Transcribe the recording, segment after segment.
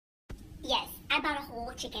Yes, I bought a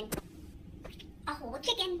whole chicken. A whole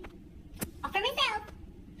chicken. All for myself.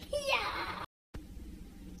 Yeah.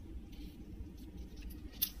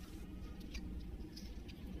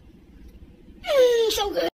 So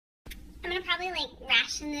good. I'm gonna probably like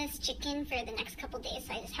ration this chicken for the next couple days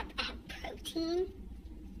so I have protein.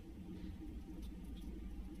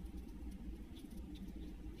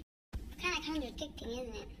 Kind of addicting,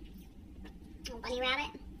 isn't it? Little bunny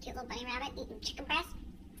rabbit, cute little bunny rabbit eating chicken breast.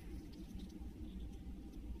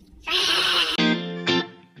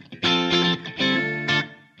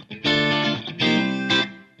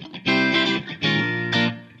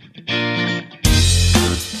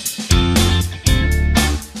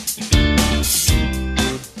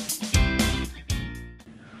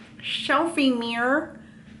 Selfie mirror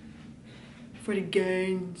for the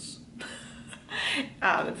gains.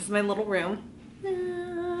 This is my little room.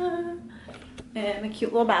 And my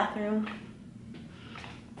cute little bathroom.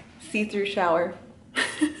 See-through shower.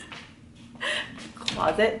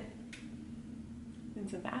 Closet. And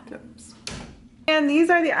some bathrooms. And these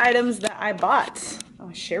are the items that I bought.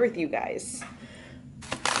 I'll share with you guys.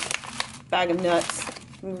 Bag of nuts.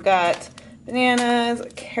 We've got bananas,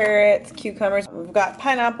 carrots, cucumbers. We've got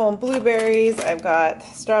pineapple and blueberries. I've got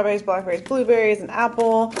strawberries, blackberries, blueberries, and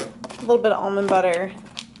apple. A little bit of almond butter.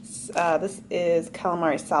 This is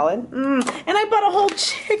calamari salad. And I bought a whole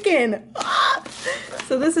chicken.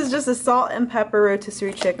 So this is just a salt and pepper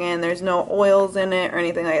rotisserie chicken. There's no oils in it or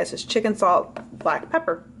anything like that. It's just chicken, salt, black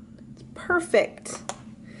pepper. It's perfect.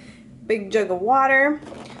 Big jug of water.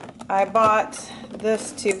 I bought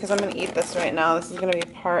this too because I'm going to eat this right now. This is going to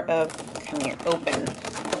be part of, come here, open.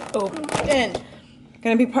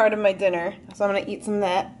 Going to be part of my dinner. So I'm going to eat some of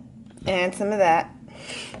that and some of that.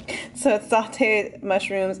 So it's sauteed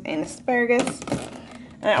mushrooms and asparagus.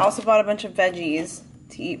 And I also bought a bunch of veggies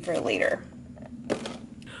to eat for later.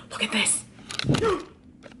 Look at this.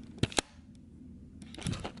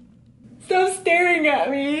 Stop staring at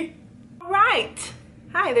me. All right.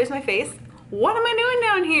 Hi, there's my face. What am I doing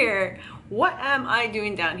down here? What am I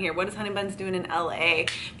doing down here? What is Honey Buns doing in LA?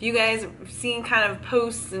 If you guys have seen kind of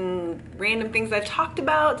posts and random things I've talked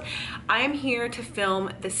about, I am here to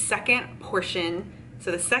film the second portion,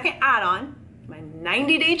 so the second add-on, my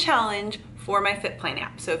 90-day challenge for my Fitplan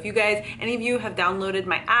app. So if you guys, any of you have downloaded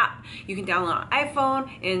my app, you can download on iPhone,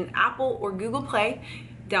 in Apple or Google Play.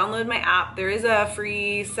 Download my app. There is a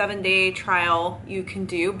free 7-day trial you can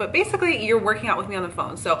do, but basically you're working out with me on the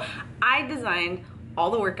phone. So I designed all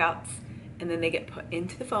the workouts and then they get put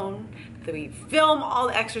into the phone. So we film all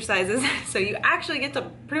the exercises. So you actually get to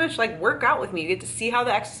pretty much like work out with me. You get to see how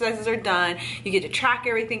the exercises are done. You get to track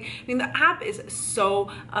everything. I mean, the app is so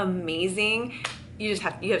amazing. You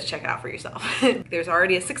have to check it out for yourself. There's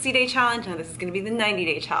already a 60-day challenge, and this is gonna be the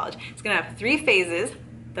 90-day challenge. It's gonna have 3 phases: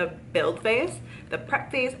 the build phase, the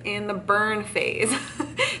prep phase, and the burn phase.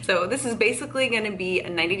 So this is basically gonna be a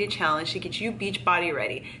 90-day challenge to get you beach body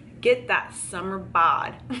ready. Get that summer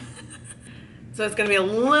bod. So it's gonna be a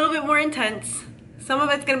little bit more intense. Some of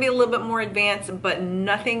it's gonna be a little bit more advanced, but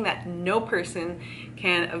nothing that no person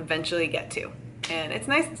can eventually get to. And it's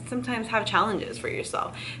nice to sometimes have challenges for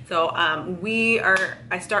yourself. So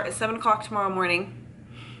I start at 7 o'clock tomorrow morning.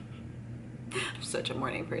 I'm such a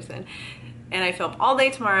morning person. And I film all day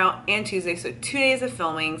tomorrow and Tuesday, so 2 days of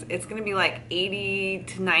filmings. It's gonna be like 80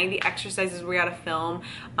 to 90 exercises we gotta film.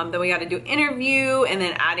 Then we gotta do interview, and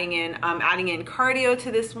then adding in cardio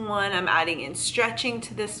to this one. I'm adding in stretching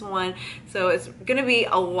to this one. So it's gonna be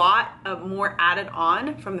a lot of more added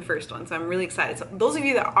on from the first one. So I'm really excited. So those of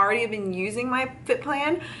you that already have been using my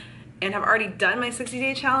Fitplan and have already done my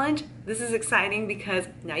 60-day challenge, this is exciting because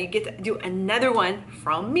now you get to do another one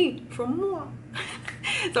from me, from moi.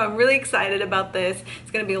 So I'm really excited about this. It's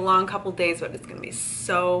gonna be a long couple days, but it's gonna be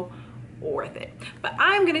so worth it. But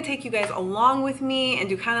I'm gonna take you guys along with me and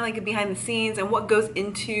do kind of like a behind the scenes and what goes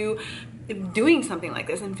into doing something like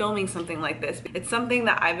this and filming something like this. It's something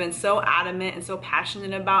that I've been so adamant and so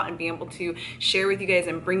passionate about, and being able to share with you guys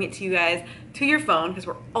and bring it to you guys to your phone, because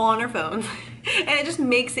we're all on our phones. And it just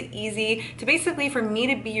makes it easy to basically for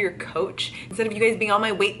me to be your coach instead of you guys being on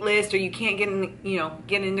my wait list, or you can't get in,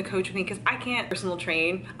 get into coach with me, because I can't personal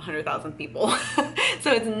train 100,000 people.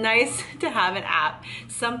 So it's nice to have an app,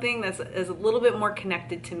 something that's a little bit more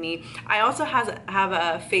connected to me. I also have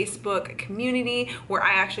a Facebook community where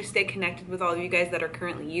I actually stay connected with all of you guys that are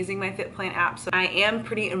currently using my Fitplan app. So I am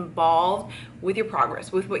pretty involved with your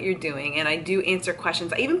progress, with what you're doing, and I do answer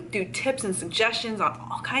questions. I even do tips and suggestions on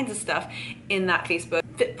all kinds of stuff in that Facebook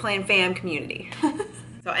Fitplan fam community.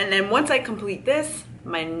 So, and then once I complete this,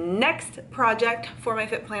 My next project for my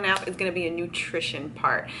Fitplan app is gonna be a nutrition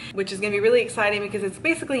part, which is gonna be really exciting because it's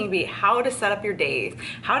basically gonna be how to set up your days,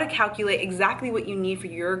 how to calculate exactly what you need for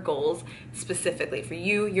your goals, specifically for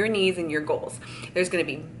you, your needs, and your goals. There's gonna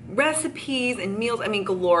be recipes and meals, I mean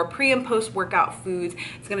galore, pre and post workout foods.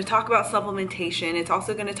 It's gonna talk about supplementation. It's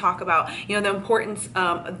also gonna talk about, you know, the importance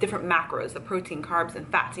of different macros, the protein, carbs, and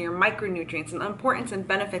fats, and your micronutrients, and the importance and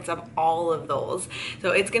benefits of all of those.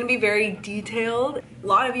 So it's gonna be very detailed. A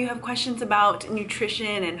lot of you have questions about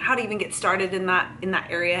nutrition and how to even get started in that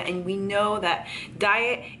area, and we know that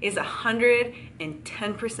diet is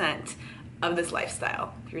 110% of this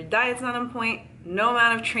lifestyle. If your diet's not on point, no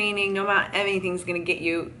amount of training, no amount of anything's gonna get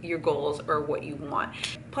you your goals or what you want.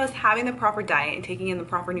 Plus, having the proper diet and taking in the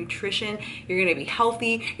proper nutrition, you're gonna be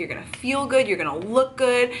healthy, you're gonna feel good, you're gonna look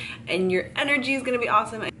good, and your energy is gonna be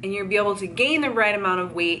awesome, and you'll be able to gain the right amount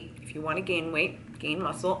of weight if you wanna gain weight, gain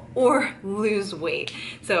muscle, or lose weight.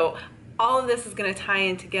 So all of this is gonna tie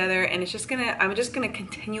in together, and I'm just gonna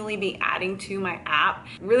continually be adding to my app.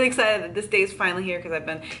 Really excited that this day is finally here because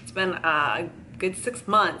it's been a good 6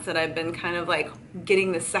 months that I've been kind of like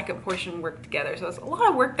getting the second portion work together. So it's a lot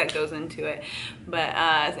of work that goes into it, but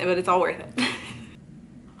it's all worth it.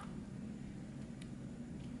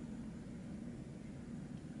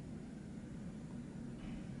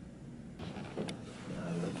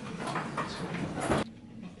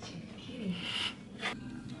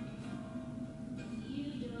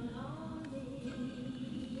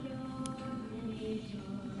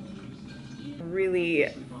 Really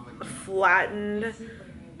flattened,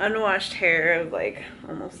 unwashed hair of like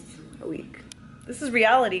almost a week. This is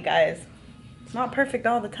reality, guys. It's not perfect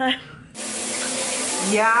all the time.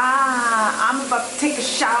 Yeah, I'm about to take a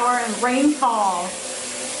shower and rainfall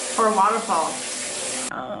or a waterfall.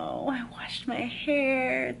 Oh, I washed my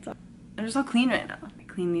hair. I'm just all clean right now. I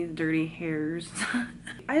clean these dirty hairs.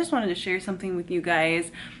 I just wanted to share something with you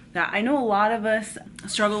guys that I know a lot of us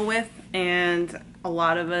struggle with, and a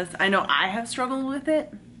lot of us, I know I have struggled with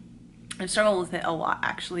it. I've struggled with it a lot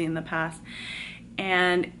actually in the past.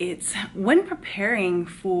 And it's when preparing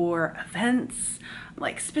for events,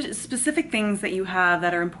 like specific things that you have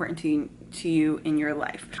that are important to you in your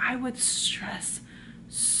life. I would stress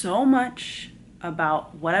so much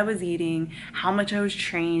about what I was eating, how much I was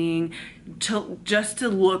training, just to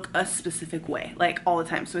look a specific way, like all the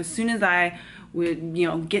time. So as soon as I would, you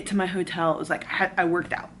know, get to my hotel, it was like I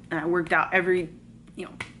worked out, and I worked out every, you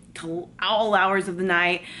know, till all hours of the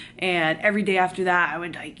night, and every day after that I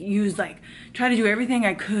would try to do everything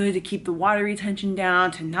I could to keep the water retention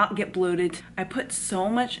down, to not get bloated. I put so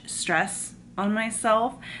much stress on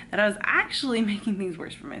myself that I was actually making things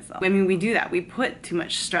worse for myself. I mean, we do that. We put too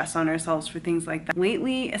much stress on ourselves for things like that.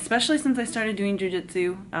 Lately, especially since I started doing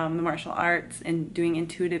jujitsu, the martial arts, and doing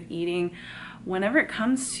intuitive eating, whenever it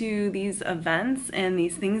comes to these events and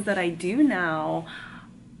these things that I do now,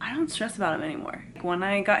 I don't stress about them anymore. When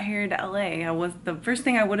I got here to LA, the first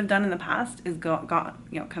thing I would have done in the past is come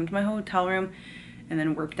to my hotel room and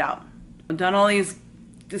then worked out. I've done all this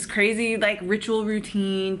crazy like ritual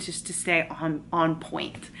routine just to stay on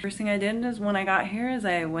point. First thing I did is when I got here is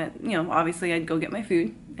I went, you know, obviously I'd go get my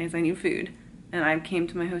food because I need food. And I came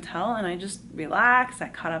to my hotel and I just relaxed. I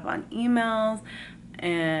caught up on emails,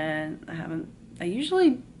 and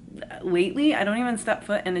lately I don't even step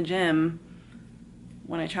foot in a gym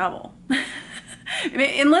when I travel. I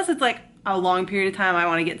mean, unless it's like a long period of time I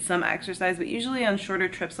want to get some exercise, but usually on shorter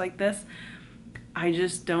trips like this, I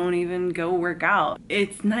just don't even go work out.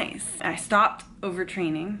 It's nice. I stopped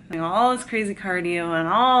overtraining, all this crazy cardio and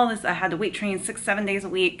all this. I had to weight train 6-7 days a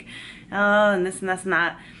week, and this and this and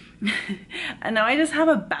that. And now I just have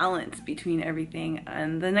a balance between everything.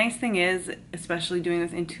 And the nice thing is, especially doing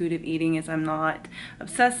this intuitive eating, is I'm not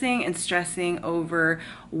obsessing and stressing over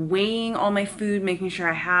weighing all my food, making sure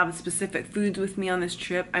I have specific foods with me on this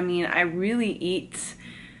trip. I mean, I really eat,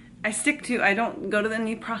 I don't go to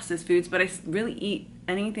any processed foods, but I really eat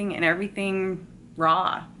anything and everything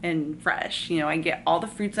raw and fresh. You know, I get all the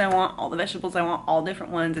fruits I want, all the vegetables I want, all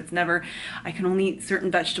different ones. It's never, I can only eat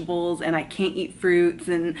certain vegetables and I can't eat fruits,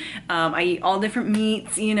 and I eat all different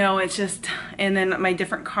meats, you know, it's just, and then my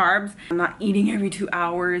different carbs. I'm not eating every 2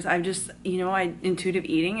 hours. I've just, you know, intuitive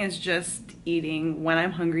eating is just eating when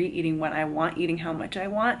I'm hungry, eating what I want, eating how much I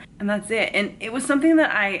want, and that's it. And it was something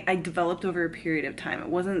that I developed over a period of time. It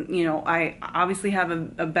wasn't, you know, I obviously have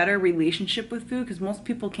a better relationship with food, because most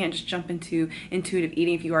people can't just jump into intuitive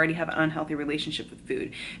eating if you already have an unhealthy relationship with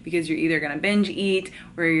food, because you're either gonna binge eat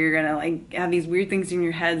or you're gonna like have these weird things in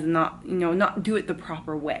your heads and not, you know, not do it the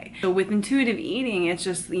proper way. So with intuitive eating, it's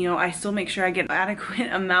just, you know, I still make sure I get an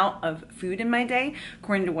adequate amount of food in my day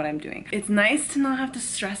according to what I'm doing. It's nice to not have to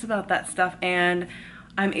stress about that stuff, and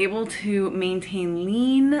I'm able to maintain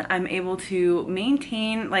lean. I'm able to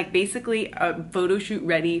maintain like basically a photo shoot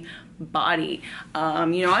ready body. You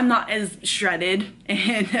know, I'm not as shredded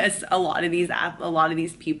and as a lot of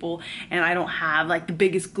these people, and I don't have like the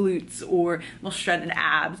biggest glutes or well shredded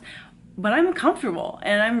abs, but I'm comfortable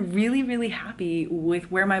and I'm really, really happy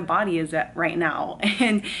with where my body is at right now.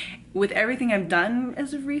 And with everything I've done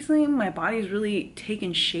as of recently, my body's really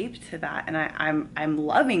taken shape to that, and I'm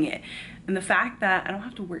loving it. And the fact that I don't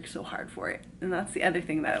have to work so hard for it. And that's the other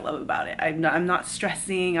thing that I love about it. I'm not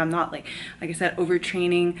stressing. I'm not like I said,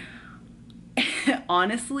 overtraining.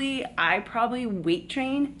 Honestly, I probably weight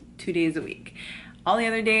train 2 days a week. All the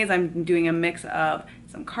other days I'm doing a mix of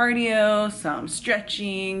some cardio, some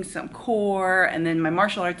stretching, some core, and then my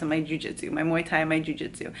martial arts and my jujitsu, my Muay Thai and my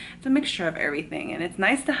jujitsu. It's a mixture of everything, and it's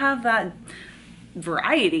nice to have that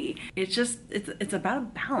variety. It's just, it's about a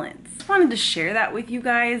balance. I just wanted to share that with you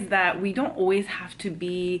guys, that we don't always have to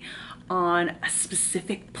be on a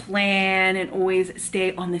specific plan and always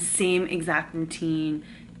stay on the same exact routine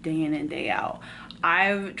day in and day out.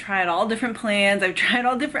 I've tried all different plans. I've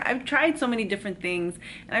tried so many different things,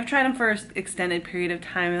 and I've tried them for an extended period of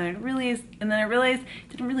time, and then I realized it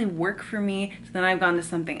didn't really work for me. So then I've gone to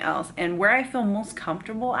something else, and where I feel most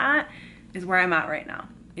comfortable at is where I'm at right now.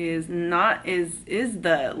 Is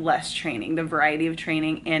the less training, the variety of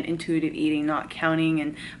training, and intuitive eating, not counting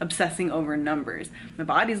and obsessing over numbers. My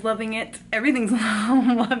body's loving it, everything's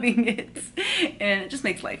loving it, and it just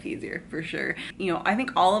makes life easier for sure. You know, I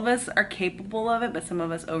think all of us are capable of it, but some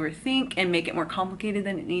of us overthink and make it more complicated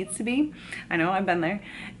than it needs to be. I know, I've been there.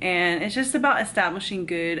 And it's just about establishing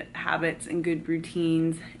good habits and good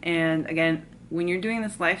routines. And again, when you're doing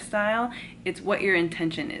this lifestyle, it's what your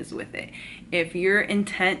intention is with it. If your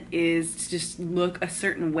intent is to just look a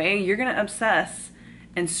certain way, you're gonna obsess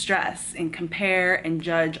and stress and compare and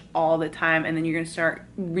judge all the time, and then you're gonna start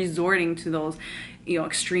resorting to those, you know,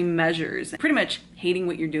 extreme measures, pretty much hating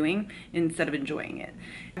what you're doing instead of enjoying it.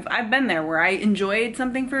 I've been there where I enjoyed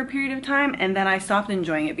something for a period of time, and then I stopped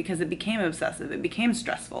enjoying it because it became obsessive, it became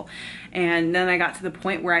stressful. And then I got to the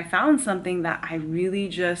point where I found something that I really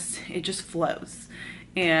it just flows.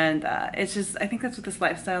 And it's just, I think that's what this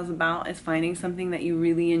lifestyle is about, is finding something that you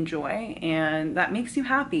really enjoy and that makes you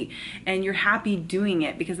happy, and you're happy doing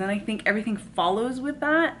it, because then I think everything follows with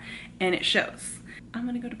that and it shows. I'm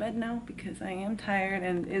gonna go to bed now because I am tired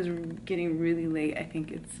and it is getting really late. I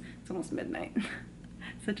think it's almost midnight.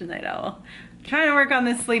 Such a night owl. I'm trying to work on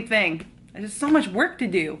this sleep thing. There's just so much work to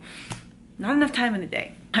do. Not enough time in the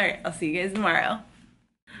day. All right, I'll see you guys tomorrow.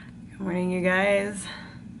 Good morning, you guys.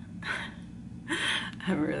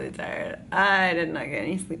 I'm really tired. I did not get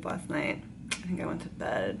any sleep last night. I think I went to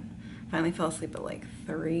bed. Finally fell asleep at like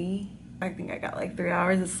 3. I think I got like 3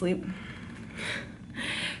 hours of sleep.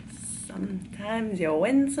 Sometimes you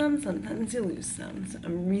win some, sometimes you lose some. So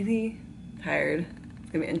I'm really tired.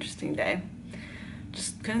 It's gonna be an interesting day.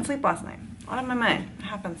 Just couldn't sleep last night. A lot on my mind. It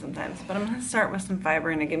happens sometimes. But I'm gonna start with some fiber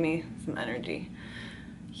and to give me some energy.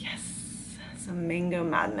 Yes, some mango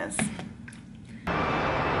madness.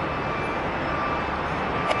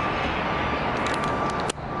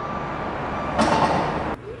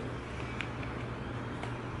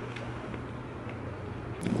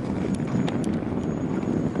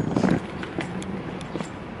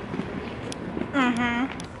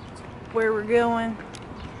 Where we're going.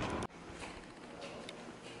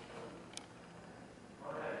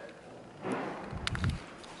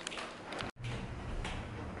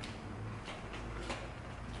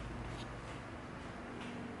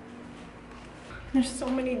 There's so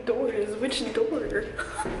many doors. Which door? It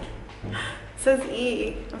says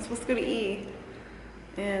E. I'm supposed to go to E.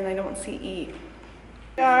 And I don't see E.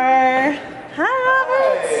 Hi,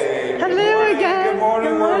 Robert. Hey, Hello again. Good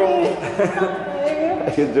morning, world.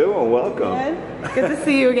 How you doing? Welcome. Good to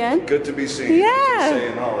see you again. Good to be seen. Yeah. Good to see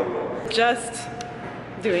in Hollywood. Just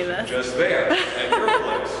doing this. Just there, at your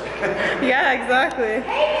place. Yeah, exactly.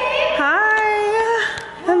 Hi.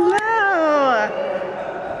 Hello.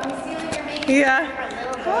 I'm stealing your makeup Yeah. for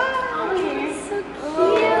a little bit. Oh, you're so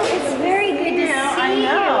cute. It's very good to see I you.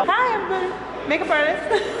 know. Hi, everybody. Makeup artist.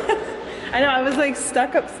 I know, I was like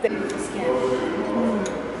stuck upstairs.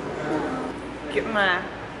 Get my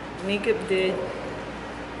makeup did.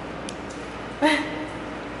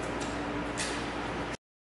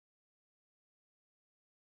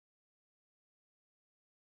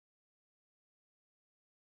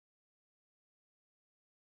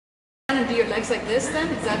 Do your legs like this then?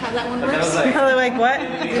 Is that how that one works? Probably like what?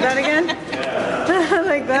 Do that again? Yeah.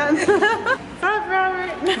 Like that? Stop,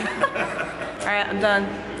 Robert. Alright, I'm done.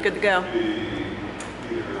 Good to go.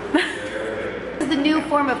 This is the new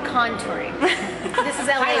form of contouring. This is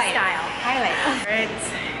LA style. Highlight. Alright,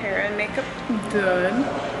 hair and makeup done.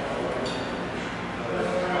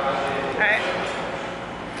 Alright.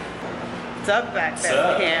 What's up back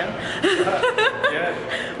there, Cam? Yeah.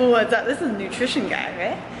 What's up? This is a nutrition guy,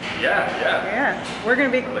 right? Yeah. Yeah. We're gonna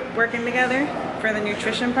be working together for the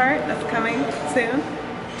nutrition part that's coming soon.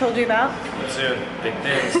 Told you about. Soon. Big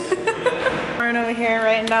things. We're over here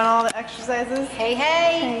writing down all the exercises. Hey,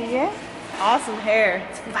 hey. Yeah. Awesome hair.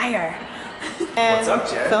 It's fire. And What's up,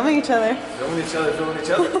 Jen? filming each other. Filming each other.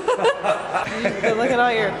 But look at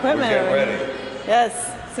all your equipment. We're getting ready. Yes.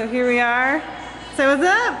 So here we are. Say what's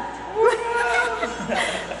up.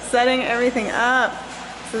 Setting everything up.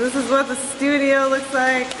 So this is what the studio looks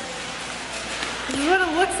like. This is what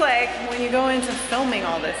it looks like when you go into filming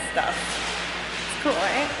all this stuff. It's cool,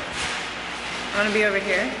 right? I'm gonna be over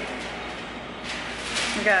here.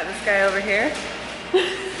 We got this guy over here.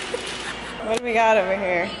 What do we got over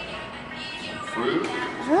here? Fruit.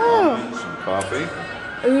 Oh. Some coffee.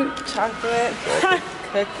 Ooh, chocolate.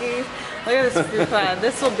 Cookies. Look at this fruit pie.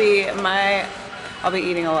 This will be my, I'll be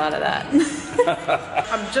eating a lot of that.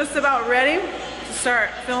 I'm just about ready to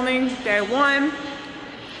start filming day 1,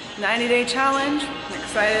 90-day challenge. I'm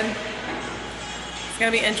excited. It's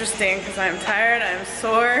gonna be interesting because I'm tired, I'm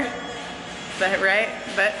sore,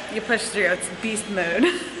 but you push through, it's beast mode.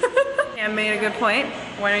 Cam made a good point.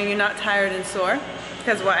 Why are you not tired and sore?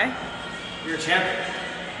 Because why? You're a champion.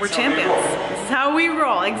 We're champions. This is how we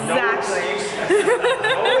roll, exactly.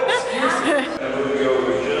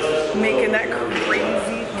 Making that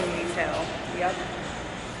crazy ponytail. Yep.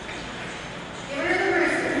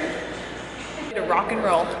 To rock and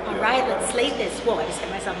roll. All right, let's slate this. Whoa, I just hit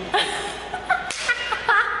myself in the face.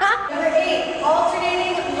 Number 8,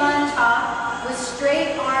 alternating lunge off with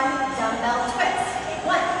straight arm dumbbell twist. Take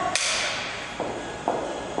 1.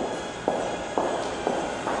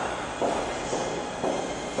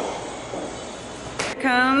 Here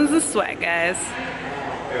comes the sweat, guys.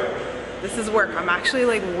 This is work. I'm actually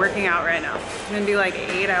like working out right now. It's gonna be like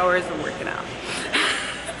 8 hours of working out.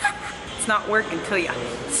 It's not work until you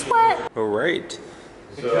sweat. All right.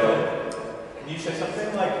 So, can you say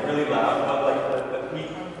something like really loud about like the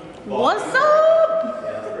heat? What's up?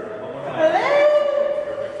 Hello?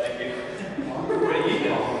 Thank you. What are you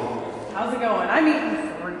eating? How's it going? I'm eating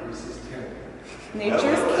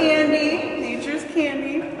nature's candy. Nature's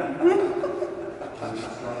candy.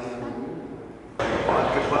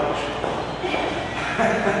 Vodka punch.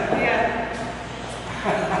 Yeah.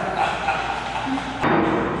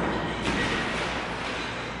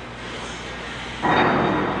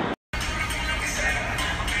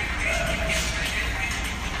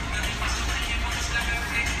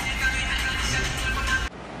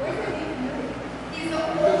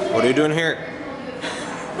 What are you doing here?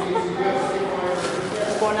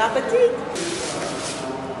 Bon appetit.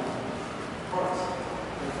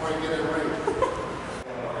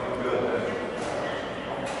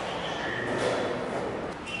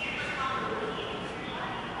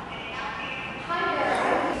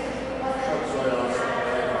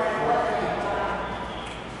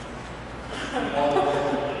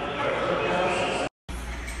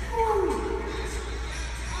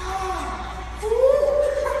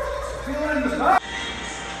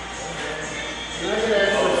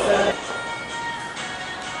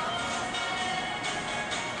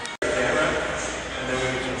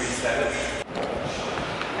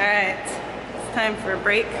 Alright, it's time for a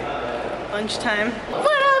break. Lunchtime.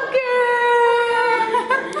 What up, girl?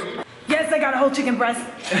 Yes, I got a whole chicken breast.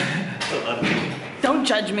 Don't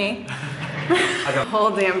judge me. A whole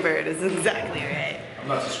damn bird is exactly right. I'm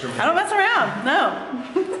not discriminating. I don't mess around, no.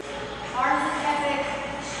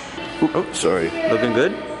 Oh, sorry. Looking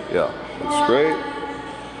good? Yeah. Looks great.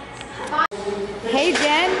 Hey,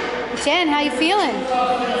 Jen. Jen, how you feeling?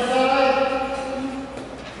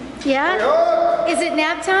 Yeah? Is it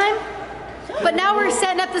nap time? But now we're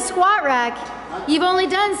setting up the squat rack. You've only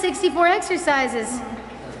done 64 exercises.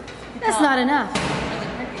 That's not enough.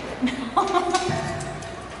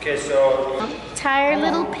 Okay, so Tired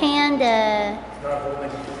little panda.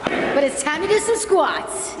 But it's time to do some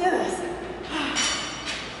squats.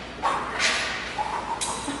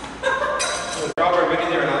 Robert, we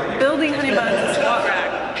need to Building honey buns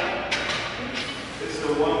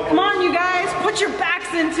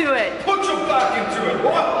backs into it. Put your back into it.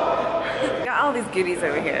 What? We got all these goodies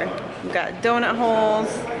over here. We've got donut holes,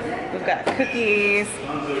 we've got cookies,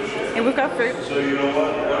 and we've got fruit. So you know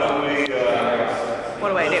what? Why don't we, What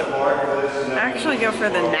do I do? I actually go for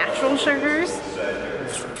the natural sugars,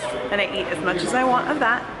 and I eat as much as I want of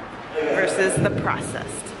that versus the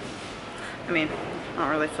processed. I mean, I don't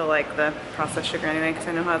really feel like the processed sugar anyway because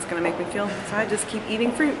I know how it's gonna make me feel, so I just keep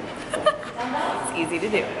eating fruit. It's easy to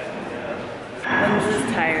do. Linz is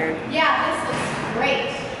tired. Yeah, this looks great.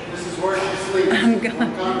 This is where she sleeps.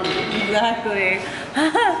 Exactly.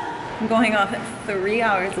 I'm going off at 3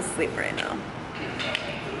 hours of sleep right now.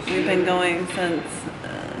 We've been going since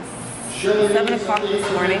 7 o'clock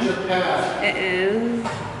this morning. It is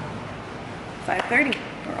 5:30.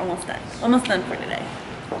 We're almost done. Almost done for today.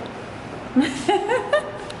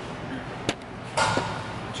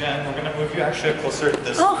 Jen, we're gonna move you actually closer to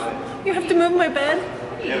this way. Oh, you have to move my bed?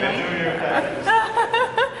 Yeah, we have to move your head.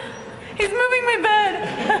 He's moving my bed.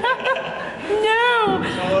 No,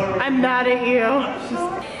 I'm mad at you.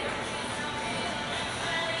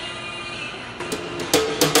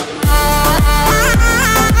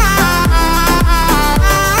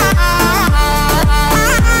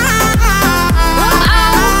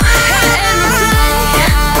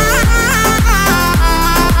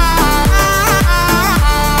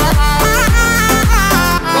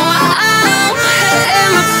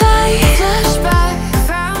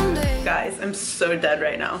 I'm so dead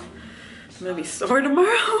right now. I'm gonna be sore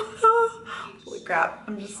tomorrow. Holy crap.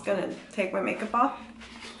 I'm just gonna take my makeup off.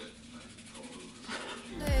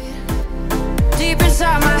 Deep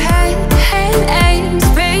inside my head,